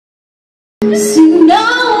See, no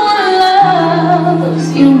one loves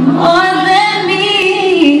you more than me,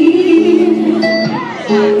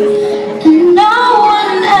 and no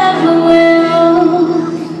one ever will.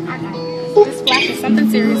 This flash is something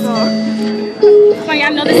serious. Like, I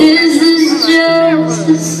know this is just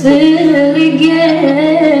a silly game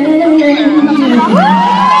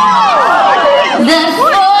that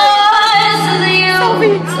forces you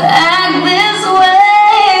to act this way,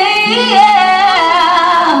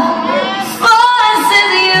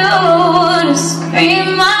 forces you to scream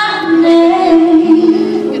my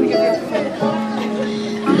name,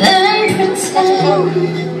 then pretend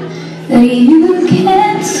that you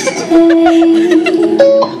can't stay.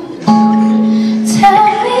 Tell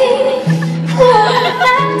me what I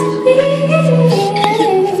have to be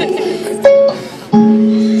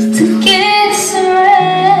to get some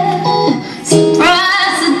reciprocity.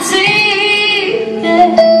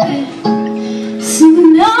 So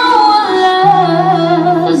no one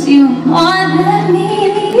loves you more than me,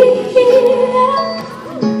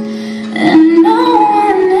 and no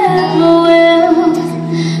one ever will.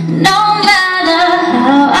 No matter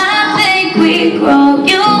how I think we grow,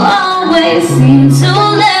 you always seem to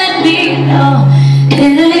let me know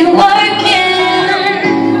it ain't working,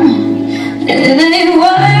 it ain't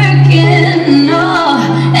working, no.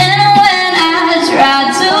 And when I try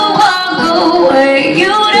to walk away,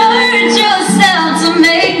 you'd hurt yourself to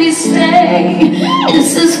make me stay.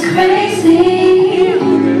 This is crazy,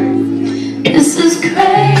 this is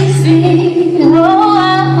crazy, oh,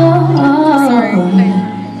 oh, oh.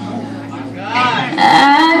 I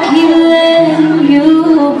keep letting you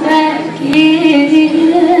back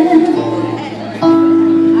in.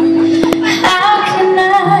 How can I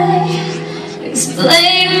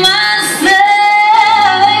explain myself?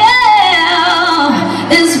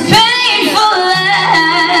 As painful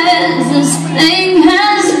as this thing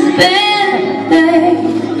has been,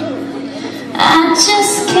 I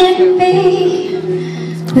just can't be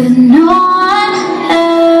with no one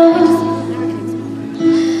else.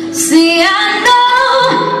 See, I know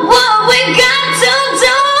what we got to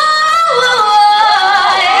do.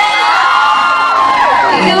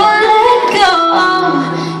 You let go,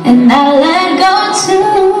 and I let go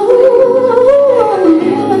too.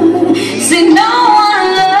 See, no one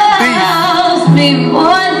loves me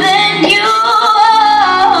more than you.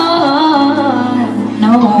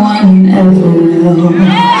 No one ever will.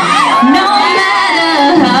 No matter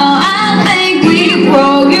how I think we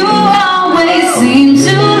grow, you always seem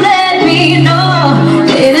to let me know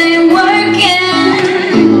it ain't working,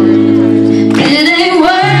 it ain't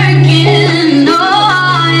working, no.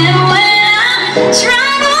 And when I try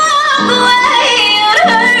to walk away, you'd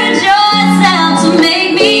hurt yourself to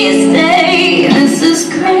make me stay. This is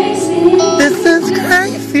crazy, this is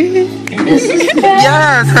crazy. This is crazy.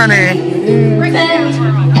 Yes, honey.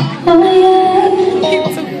 Oh yeah.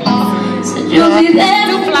 Said you'll be there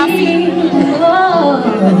for me. Oh.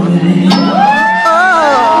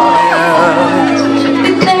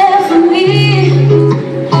 Be there for me.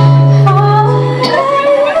 Oh.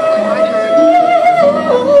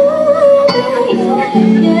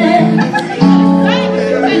 Yeah.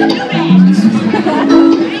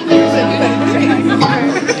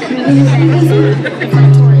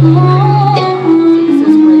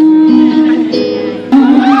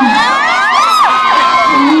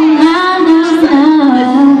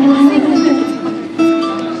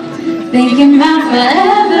 Thinking about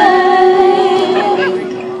forever.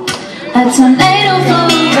 A tornado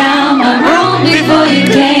flew around my room before you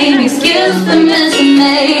came. Excuse the mess I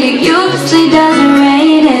made. It usually doesn't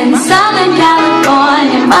rain in Southern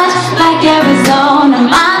California, much like Arizona.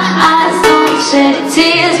 My eyes don't shed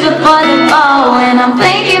tears before they fall when I'm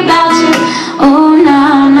thinking about you. Oh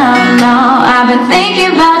no, no, no, I've been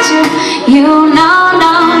thinking about you. You know,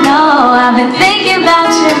 no, no, I've been thinking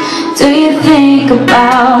about you. Do you think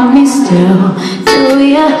about me still? Do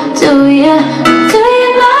you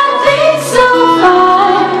not think so far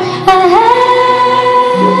ahead?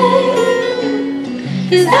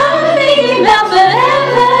 'Cause I'm thinking about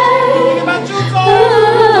forever.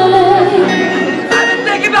 I've been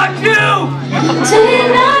thinking about you. Do you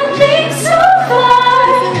not think so far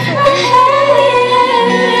ahead?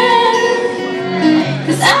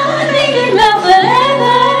 'Cause I'm thinking about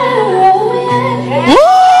forever.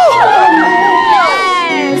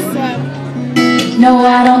 No,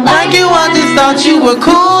 I don't like you. I just thought you were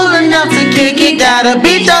cool enough to kick it. Got a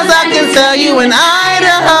beach house I can sell you in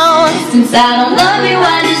Idaho. Since I don't love you,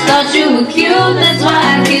 I just thought you were cute. That's why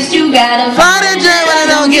I kissed you. Gotta find a jet I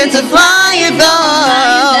don't get to fly it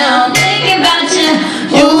though. Now I'm thinking about you.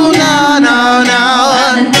 You know, no, no.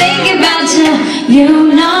 I've been thinking about you. You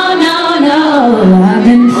know, no, no. I've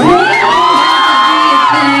been praying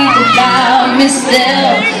about me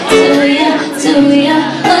still. Do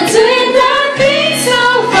you not think so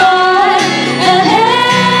far ahead?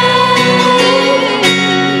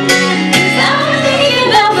 'Cause I'm thinking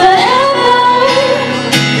about forever.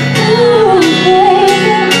 Ooh,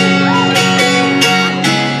 baby.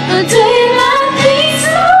 Do you not think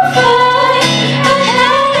so far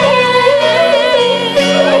ahead?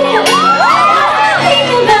 I'm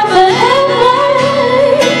thinking about forever.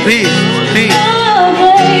 Please.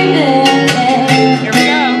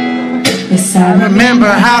 Yes, I Remember,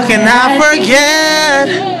 how can I forget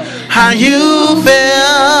how you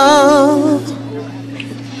feel?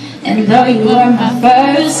 And though you were my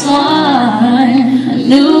first one, a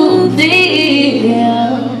new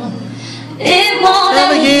deal, it won't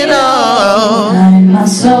Never get old. Not in my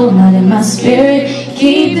soul, not in my spirit,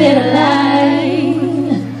 keep it alive.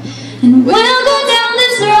 And we'll go down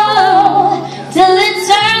this road till it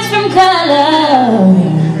turns from color.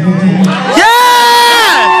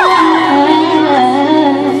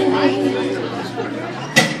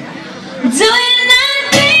 Do you not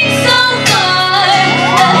think so far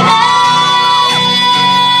ahead?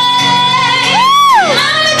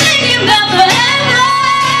 I'm thinking about forever.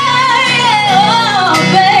 Oh,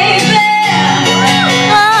 baby.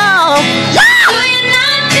 Do you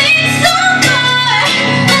not think so far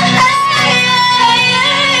ahead?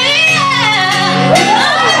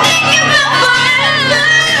 I'm thinking about forever,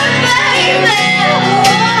 baby.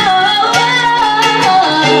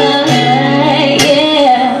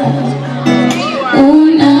 Ooh,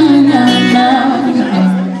 na, na, na.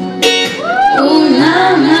 Ooh, na,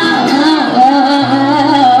 na, na.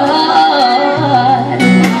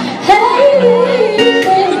 Hey,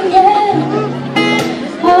 yeah.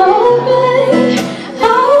 Oh, baby.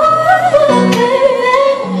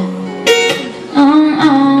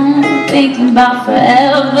 Thinking about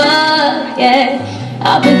forever, yeah.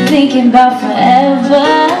 I've been thinking about forever,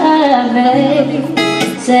 baby.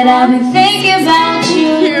 Said I've been thinking about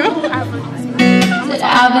you.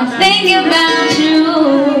 I've been thinking about you.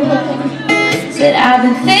 Said I've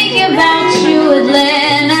been thinking about you,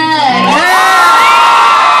 Atlanta.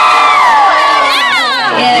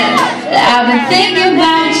 Yeah, I've been thinking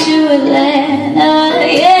about you, Atlanta.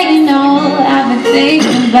 Yeah, you know, I've been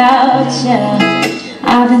thinking about you.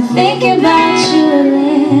 I've been thinking about you,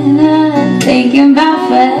 Atlanta. Thinking about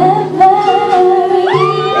forever.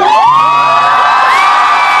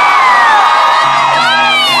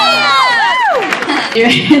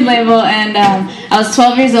 Record label, and I was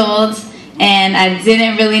 12 years old, and I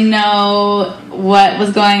didn't really know what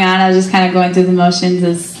was going on. I was just kind of going through the motions,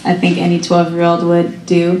 as I think any 12-year-old would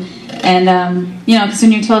do. And you know, because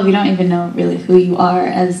when you're 12, you don't even know really who you are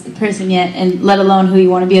as a person yet, and let alone who you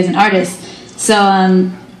want to be as an artist. So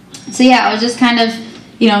yeah, I was just kind of,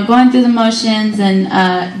 you know, going through the motions and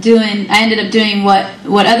I ended up doing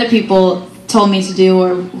what other people told me to do,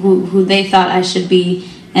 or who they thought I should be.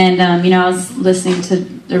 And, you know, I was listening to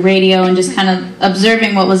the radio and just kind of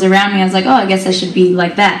observing what was around me. I was like, oh, I guess I should be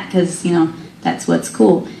like that because, you know, that's what's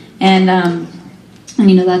cool. And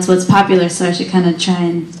you know, that's what's popular, so I should kind of try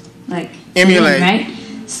and, like, emulate. Right?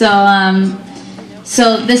 So,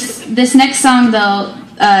 so this next song, though,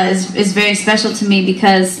 is very special to me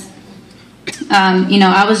because, you know,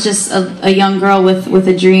 I was just a young girl with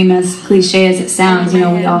a dream, as cliche as it sounds. You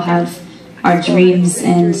know, we all have our dreams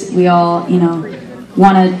and we all, you know,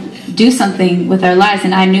 want to do something with our lives,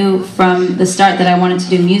 and I knew from the start that I wanted to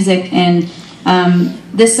do music. And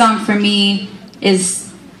this song for me is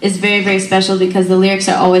very, very special because the lyrics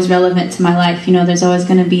are always relevant to my life. You know, there's always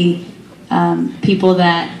going to be people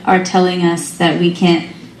that are telling us that we can't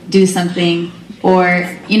do something, or,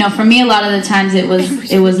 you know, for me a lot of the times it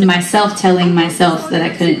was myself telling myself that I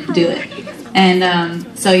couldn't do it. And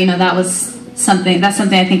so, you know, that's something I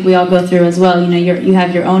think we all go through as well. You know, you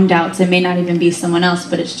have your own doubts. It may not even be someone else,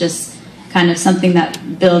 but it's just kind of something that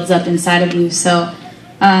builds up inside of you. So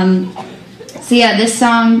yeah, this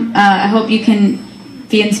song, I hope you can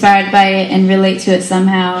be inspired by it and relate to it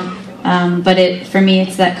somehow. But for me,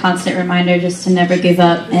 it's that constant reminder just to never give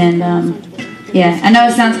up. And yeah, I know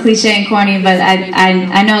it sounds cliche and corny, but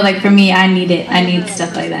I know, like, for me, I need it. I need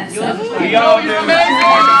stuff like that. So. We all do.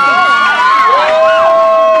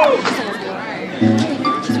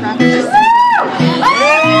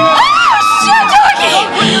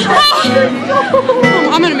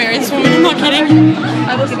 I'm gonna marry this woman, I'm not kidding.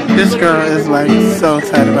 This girl is like so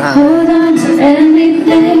tight behind. Hold on to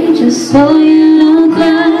anything just so you don't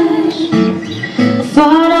clash.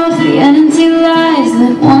 Fought off the empty lies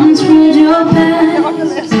that once ruled your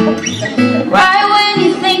past. Right when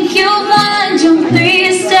you think you've won, jump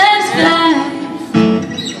 3 steps back.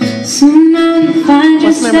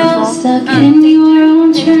 yourself stuck in your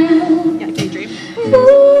own trap. Yeah, Daydream.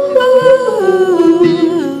 Ooh,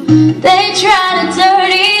 they try to turn